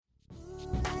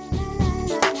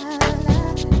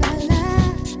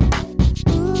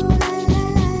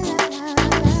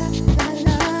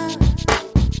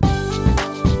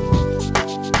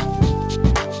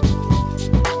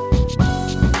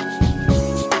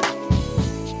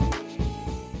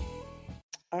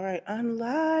right, I'm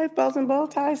live, bells and bow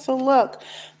ties. So look,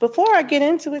 before I get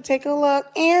into it, take a look.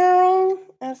 Ew,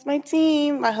 that's my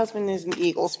team. My husband is an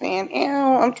Eagles fan. Ew,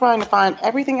 I'm trying to find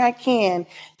everything I can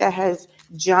that has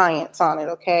Giants on it.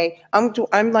 Okay,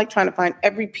 I'm like trying to find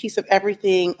every piece of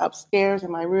everything upstairs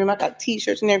in my room. I got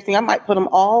T-shirts and everything. I might put them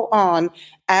all on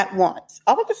at once,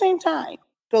 all at the same time.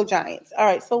 Go Giants! All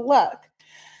right, so look.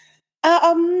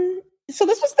 Um, so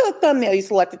this was the thumbnail you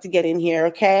selected to get in here,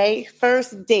 okay?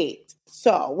 First date.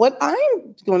 So what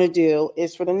I'm going to do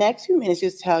is for the next few minutes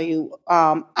just tell you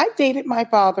I dated my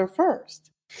father first.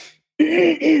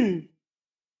 Yeah,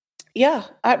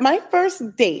 my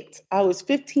first date, I was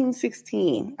 15,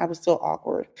 16. I was still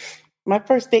awkward. My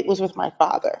first date was with my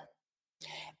father.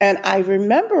 And I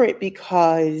remember it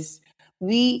because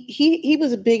he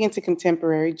was big into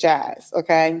contemporary jazz,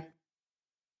 okay?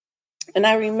 And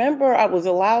I remember I was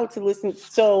allowed to listen.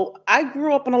 So I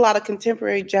grew up on a lot of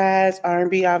contemporary jazz,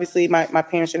 R&B, obviously my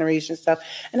parents' generation stuff.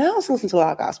 And I also listened to a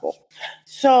lot of gospel.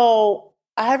 So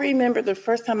I remember the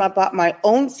first time I bought my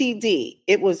own CD.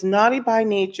 It was Naughty by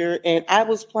Nature, and I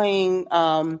was playing,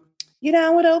 you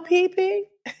down with OPP?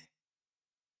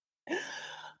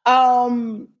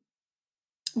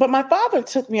 But my father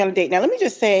took me on a date. Now, let me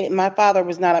just say, my father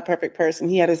was not a perfect person.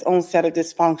 He had his own set of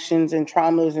dysfunctions and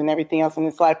traumas and everything else in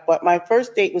his life. But my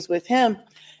first date was with him.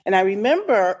 And I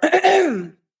remember,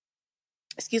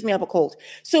 excuse me, I have a cold.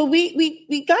 So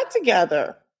we got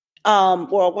together.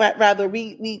 Or rather,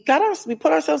 we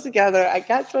put ourselves together. I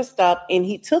got dressed up, and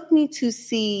he took me to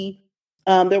see.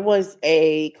 There was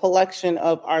a collection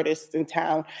of artists in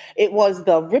town. It was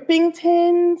the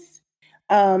Rippingtons,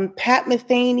 Pat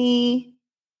Metheny.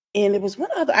 And it was one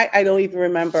other, I don't even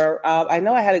remember. I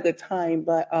know I had a good time,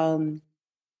 but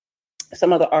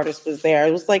some other artist was there.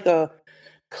 It was like a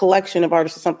collection of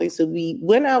artists or something. So we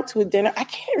went out to a dinner. I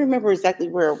can't remember exactly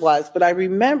where it was, but I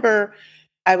remember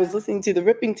I was listening to the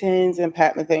Rippingtons and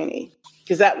Pat Metheny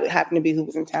because that happened to be who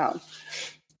was in town.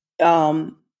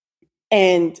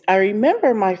 And I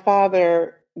remember my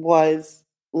father was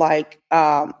like,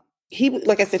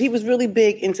 like I said, he was really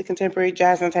big into contemporary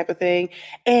jazz and type of thing.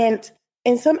 And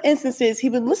in some instances,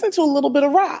 he would listen to a little bit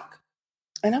of rock.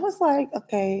 And I was like,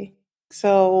 okay,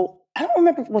 so I don't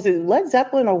remember, was it Led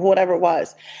Zeppelin or whatever it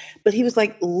was? But he was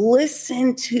like,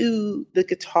 listen to the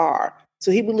guitar. So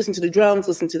he would listen to the drums,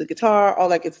 listen to the guitar, all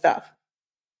that good stuff.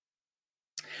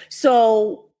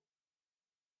 So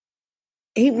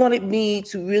he wanted me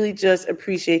to really just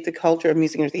appreciate the culture of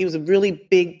music. He was a really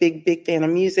big fan of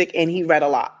music, and he read a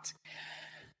lot.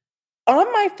 On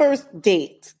my first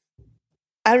date,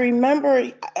 I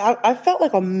remember I felt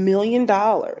like $1 million.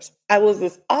 I was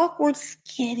this awkward,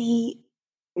 skinny.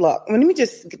 Look, let me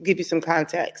just give you some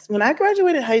context. When I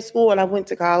graduated high school and I went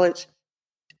to college,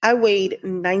 I weighed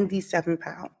 97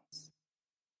 pounds.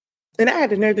 And I had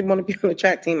the nerve to want to be on the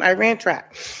track team. I ran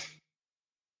track.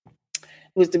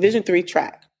 It was Division III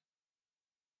track.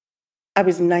 I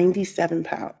was 97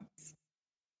 pounds.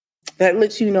 That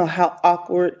lets you know how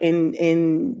awkward and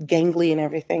gangly and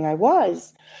everything I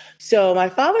was. So my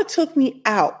father took me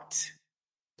out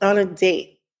on a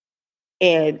date,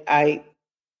 and I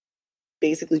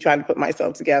basically tried to put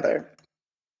myself together.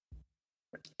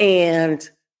 And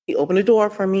he opened the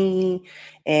door for me,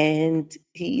 and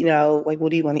he, like, what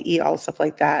do you want to eat? All stuff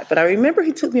like that. But I remember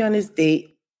he took me on this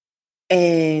date,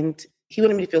 and he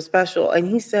wanted me to feel special. And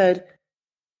he said,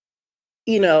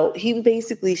 he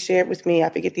basically shared with me, I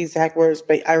forget the exact words,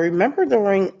 but I remember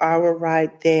during our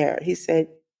ride there, he said,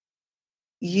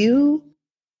 you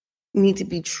need to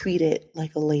be treated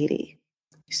like a lady.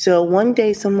 So one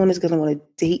day someone is going to want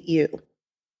to date you,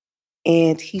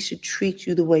 and he should treat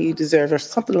you the way you deserve, or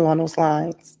something along those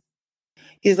lines.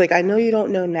 He's like, I know you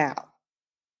don't know now.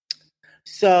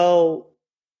 So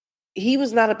he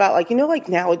was not about like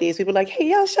nowadays people are like, hey,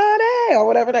 yo, Sade, or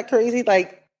whatever, that crazy,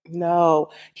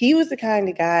 no, he was the kind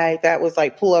of guy that was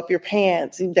like, pull up your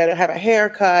pants, you better have a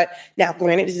haircut. Now,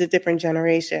 granted, this is a different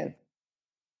generation.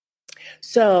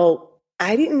 So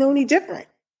I didn't know any different.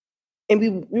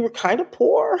 And we were kind of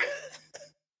poor.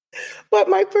 But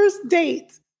my first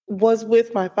date was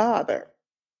with my father.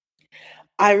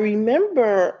 I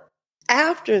remember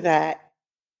after that,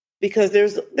 because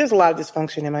there's a lot of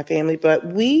dysfunction in my family, but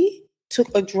we took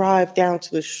a drive down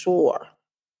to the shore.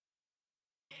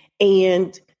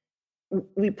 And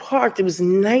we parked. It was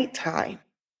nighttime.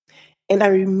 And I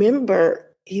remember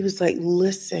he was like,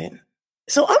 listen.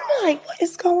 So I'm like, what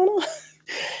is going on?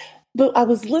 But I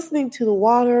was listening to the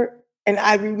water, and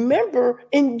I remember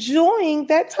enjoying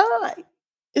that time.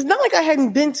 It's not like I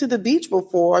hadn't been to the beach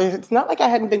before. It's not like I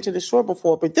hadn't been to the shore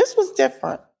before, but this was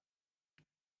different.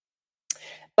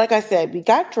 Like I said, we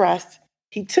got dressed.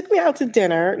 He took me out to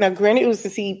dinner. Now, granted, it was to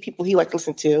see people he liked to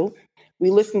listen to. We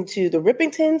listened to the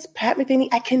Rippingtons, Pat Metheny.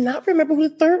 I cannot remember who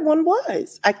the third one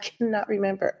was. I cannot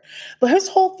remember. But his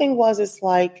whole thing was, it's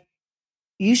like,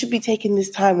 you should be taking this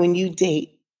time when you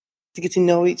date to get to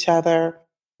know each other,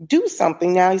 do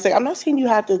something. Now, he's like, I'm not saying you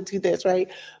have to do this, right?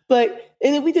 But,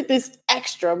 and then we did this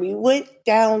extra. We went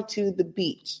down to the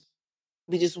beach.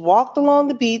 We just walked along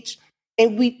the beach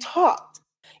and we talked.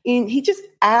 And he just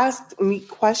asked me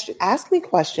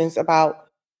questions about,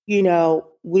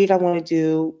 what did I want to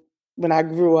do when I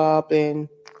grew up and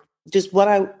just what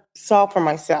I saw for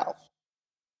myself.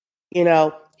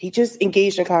 He just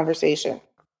engaged in conversation.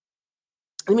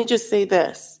 Let me just say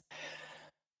this.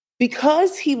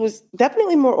 Because he was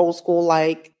definitely more old school,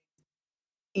 like,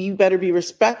 you better be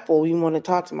respectful. You want to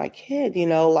talk to my kid,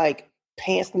 like,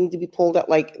 pants need to be pulled up,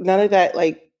 like, none of that,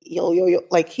 like, yo, yo, yo.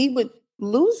 Like, he would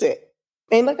lose it.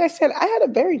 And like I said, I had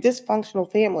a very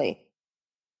dysfunctional family.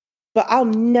 But I'll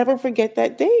never forget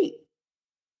that date.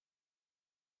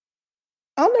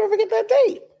 I'll never forget that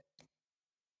date.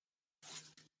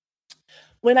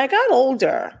 When I got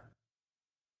older,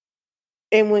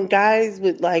 and when guys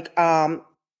would like,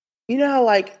 how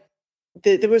like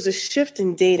there was a shift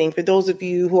in dating. For those of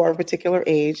you who are a particular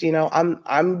age, I'm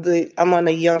on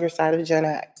the younger side of Gen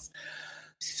X.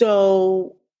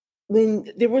 So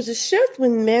when there was a shift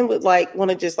when men would like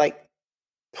want to just like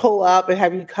pull up and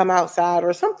have you come outside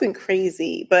or something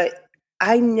crazy, but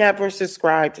I never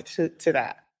subscribed to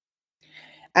that.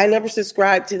 I never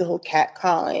subscribed to the whole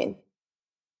catcalling.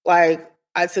 Like,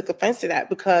 I took offense to that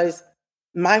because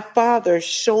my father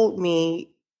showed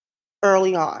me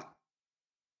early on.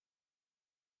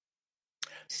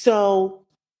 So,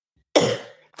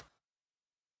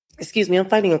 excuse me, I'm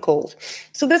fighting a cold.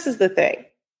 So this is the thing.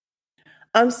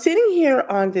 I'm sitting here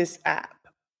on this app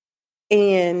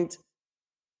and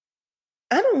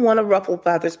I don't want to ruffle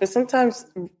feathers, but sometimes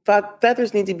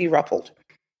feathers need to be ruffled.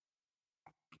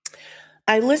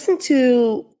 I listen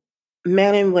to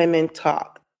men and women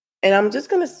talk, and I'm just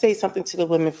going to say something to the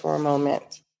women for a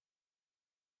moment.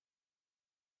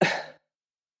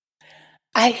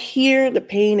 I hear the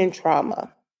pain and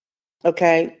trauma,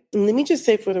 okay? And let me just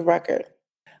say for the record,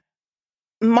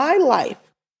 my life,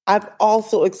 I've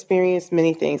also experienced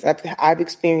many things. I've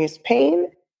experienced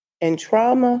pain and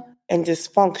trauma and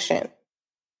dysfunction.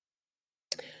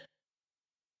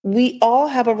 We all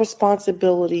have a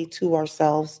responsibility to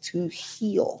ourselves to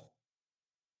heal,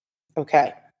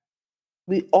 okay?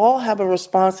 We all have a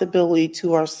responsibility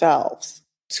to ourselves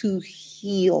to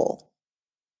heal.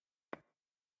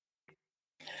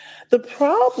 The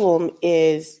problem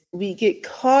is we get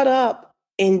caught up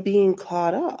in being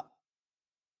caught up.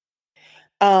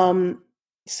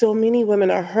 So many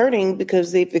women are hurting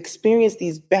because they've experienced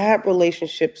these bad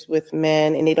relationships with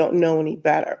men and they don't know any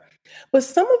better. But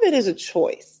some of it is a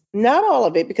choice, not all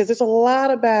of it, because there's a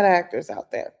lot of bad actors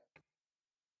out there.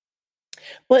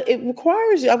 But it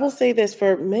requires, I will say this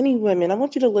for many women, I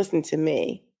want you to listen to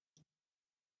me.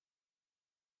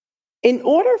 In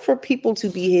order for people to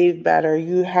behave better,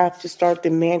 you have to start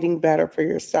demanding better for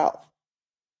yourself.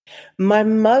 My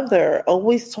mother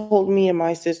always told me and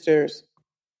my sisters,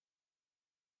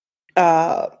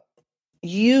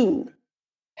 you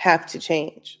have to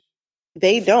change.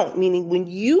 They don't, meaning when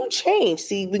you change,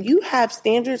 see, when you have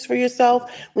standards for yourself,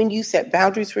 when you set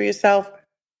boundaries for yourself,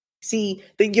 see,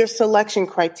 that your selection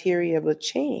criteria will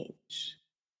change.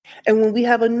 And when we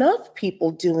have enough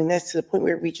people doing this to the point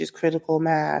where it reaches critical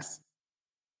mass,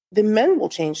 the men will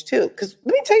change too. Because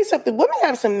let me tell you something, women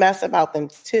have some mess about them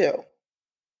too.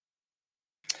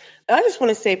 And I just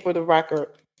want to say for the record,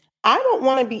 I don't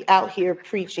want to be out here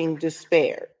preaching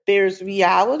despair. There's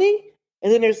reality,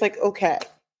 and then there's like, okay,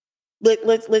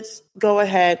 let's go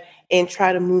ahead and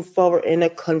try to move forward in a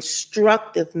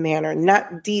constructive manner,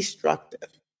 not destructive.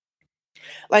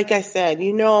 Like I said,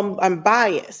 I'm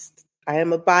biased. I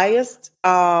am a biased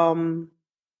content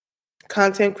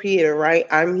creator, right?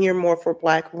 I'm here more for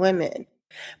Black women.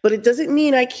 But it doesn't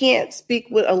mean I can't speak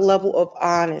with a level of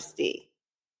honesty.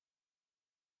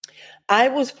 I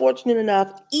was fortunate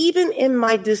enough, even in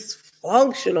my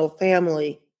dysfunctional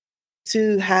family,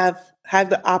 to have had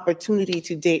the opportunity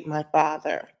to date my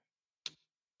father.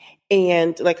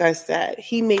 And like I said,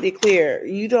 he made it clear,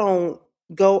 you don't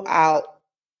go out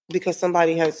because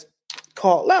somebody has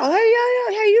called, oh,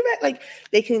 hey, you met? Like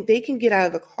they can get out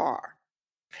of the car.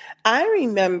 I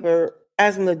remember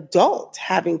as an adult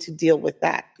having to deal with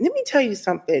that. Let me tell you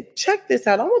something. Check this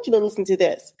out. I want you to listen to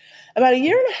this. About a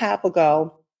year and a half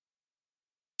ago,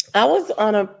 I was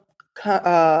on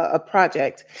a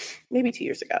project, maybe 2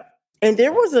 years ago, and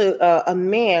there was a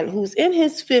man who's in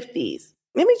his 50s.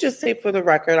 let me just say for the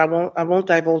record, I won't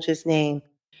divulge his name.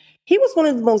 He was one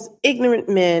of the most ignorant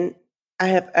men I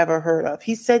have ever heard of.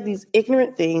 He said these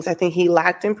ignorant things. I think he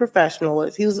lacked in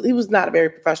professionalism. He was not a very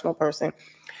professional person.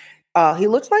 He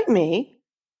looks like me.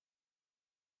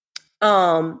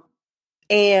 Um,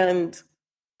 and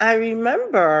I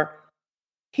remember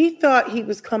he thought he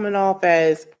was coming off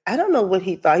as, I don't know what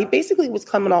he thought. He basically was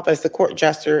coming off as the court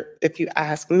jester, if you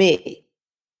ask me.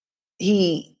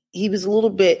 He was a little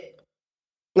bit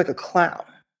like a clown.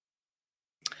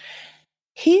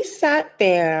 He sat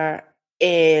there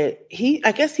and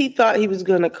I guess he thought he was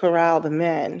gonna corral the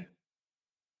men.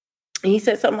 And he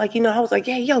said something like, I was like,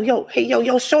 yeah, hey,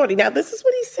 yo, shorty. Now, this is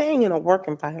what he's saying in a work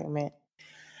environment.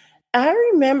 I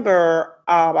remember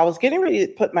I was getting ready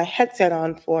to put my headset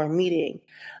on for a meeting,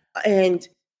 and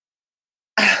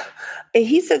and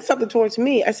he said something towards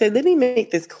me. I said, let me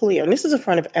make this clear. And this is in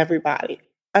front of everybody.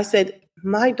 I said,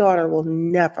 my daughter will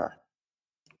never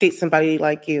date somebody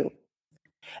like you.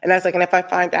 And I was like, and if I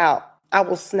find out, I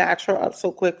will snatch her up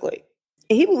so quickly.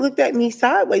 And he looked at me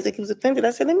sideways like he was offended.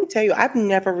 I said, let me tell you, I've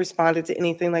never responded to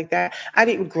anything like that. I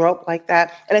didn't grow up like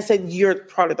that. And I said, you're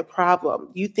part of the problem.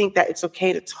 You think that it's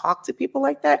okay to talk to people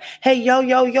like that? Hey,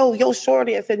 yo,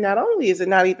 shorty. I said, not only is it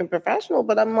not even professional,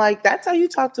 but I'm like, that's how you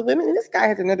talk to women. And this guy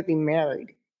has never been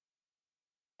married.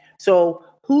 So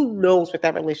who knows what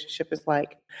that relationship is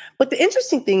like? But the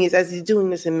interesting thing is, as he's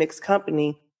doing this in mixed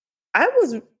company, I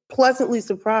was pleasantly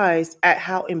surprised at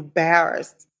how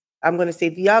embarrassed, I'm going to say,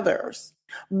 the others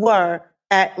were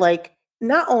at, like,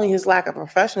 not only his lack of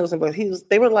professionalism, but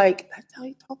they were like, that's how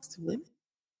he talks to women.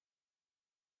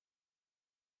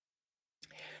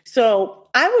 So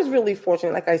I was really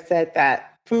fortunate, like I said,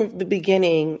 that from the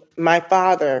beginning, my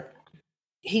father,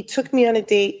 he took me on a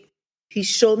date. He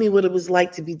showed me what it was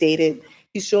like to be dated.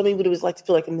 He showed me what it was like to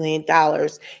feel like $1 million.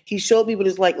 He showed me what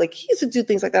it's like he used to do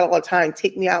things like that all the time.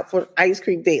 Take me out for an ice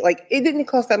cream date. Like, it didn't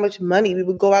cost that much money. We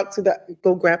would go out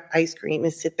go grab ice cream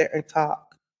and sit there and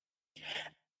talk.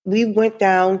 We went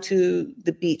down to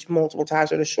the beach multiple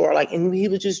times, or the shore, and he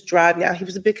would just drive down. He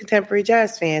was a big contemporary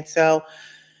jazz fan. So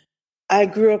I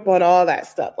grew up on all that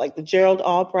stuff, like the Gerald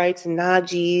Albrights and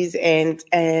Najees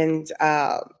and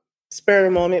Spur of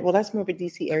the Moment. Well, that's more of a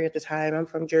DC area at the time. I'm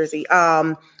from Jersey.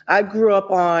 I grew up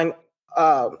on,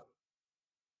 I'm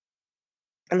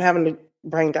having a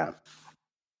brain dump.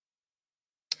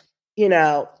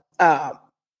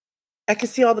 I can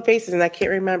see all the faces and I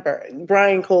can't remember.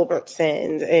 Brian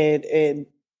Culbertson and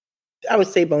I would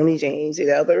say Boney James,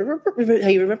 but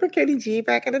remember Kenny G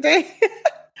back in the day?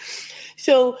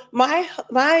 So my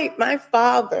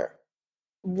father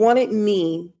wanted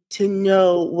me to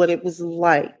know what it was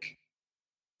like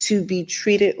to be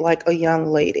treated like a young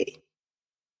lady.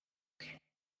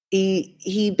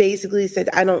 He basically said,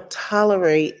 I don't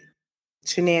tolerate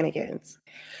shenanigans.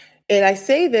 And I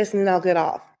say this and then I'll get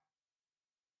off.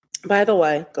 By the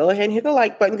way, go ahead and hit the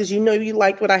like button because you know you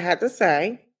liked what I had to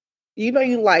say. You know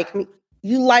you like me.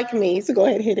 You like me, so go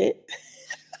ahead and hit it.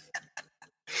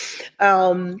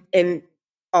 And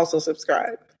also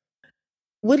subscribe.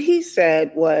 What he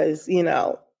said was,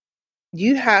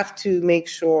 you have to make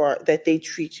sure that they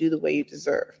treat you the way you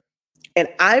deserve. And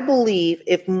I believe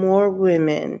if more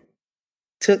women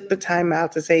took the time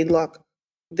out to say, look,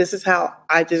 this is how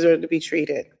I deserve to be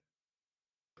treated.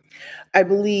 I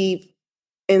believe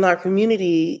in our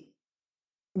community,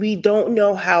 we don't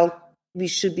know how we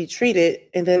should be treated.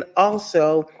 And then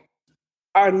also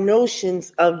our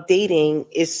notions of dating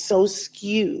is so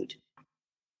skewed.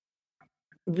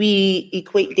 We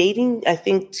equate dating, I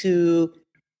think, to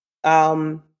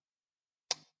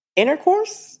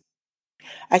intercourse.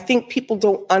 I think people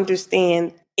don't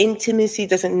understand intimacy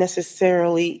doesn't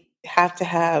necessarily have to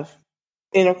have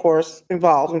intercourse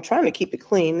involved. I'm trying to keep it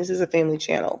clean. This is a family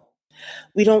channel.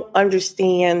 We don't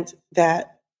understand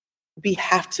that we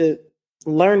have to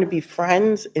learn to be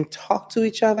friends and talk to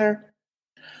each other.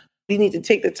 We need to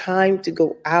take the time to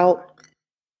go out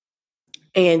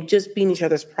and just be in each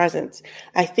other's presence.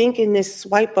 I think in this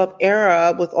swipe up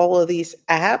era with all of these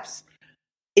apps,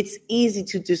 it's easy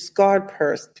to discard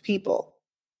people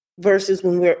versus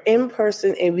when we're in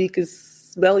person and we can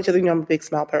smell each other. I'm a big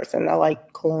smell person. I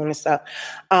like cologne and stuff.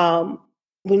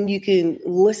 When you can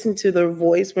listen to their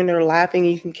voice when they're laughing,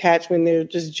 you can catch when they're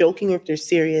just joking or if they're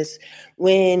serious.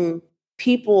 When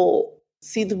people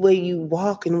see the way you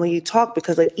walk and the way you talk,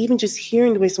 because even just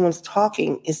hearing the way someone's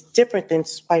talking is different than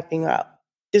swiping up.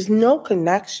 There's no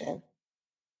connection.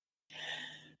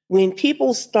 When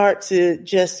people start to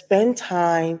just spend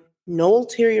time, no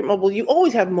ulterior motive, you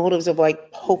always have motives of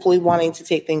hopefully wanting to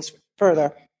take things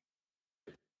further,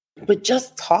 but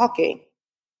just talking.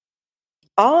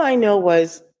 All I know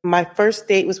was My first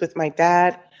date was with my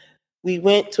dad. We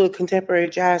went to a contemporary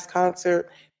jazz concert.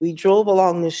 We drove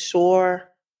along the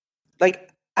shore.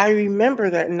 Like, I remember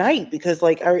that night because,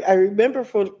 like, I remember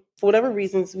for whatever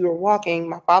reasons we were walking.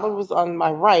 My father was on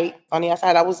my right, on the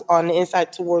outside. I was on the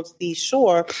inside towards the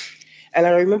shore. And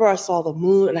I remember I saw the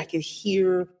moon and I could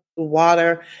hear the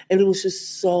water. And it was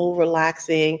just so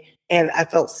relaxing. And I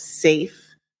felt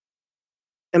safe.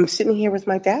 I'm sitting here with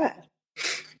my dad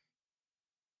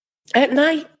at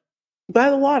night by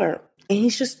the water. And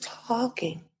he's just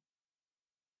talking.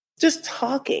 Just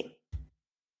talking.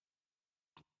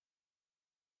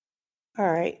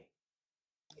 All right.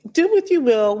 Do what you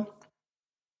will.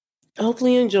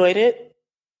 Hopefully you enjoyed it.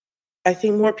 I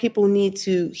think more people need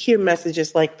to hear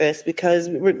messages like this because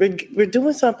we're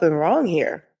doing something wrong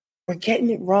here. We're getting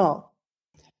it wrong.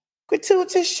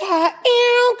 Gratuitous shot.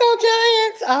 Ew, go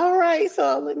Giants. All right,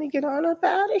 so let me get on up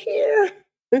out of here.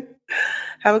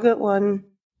 Have a good one.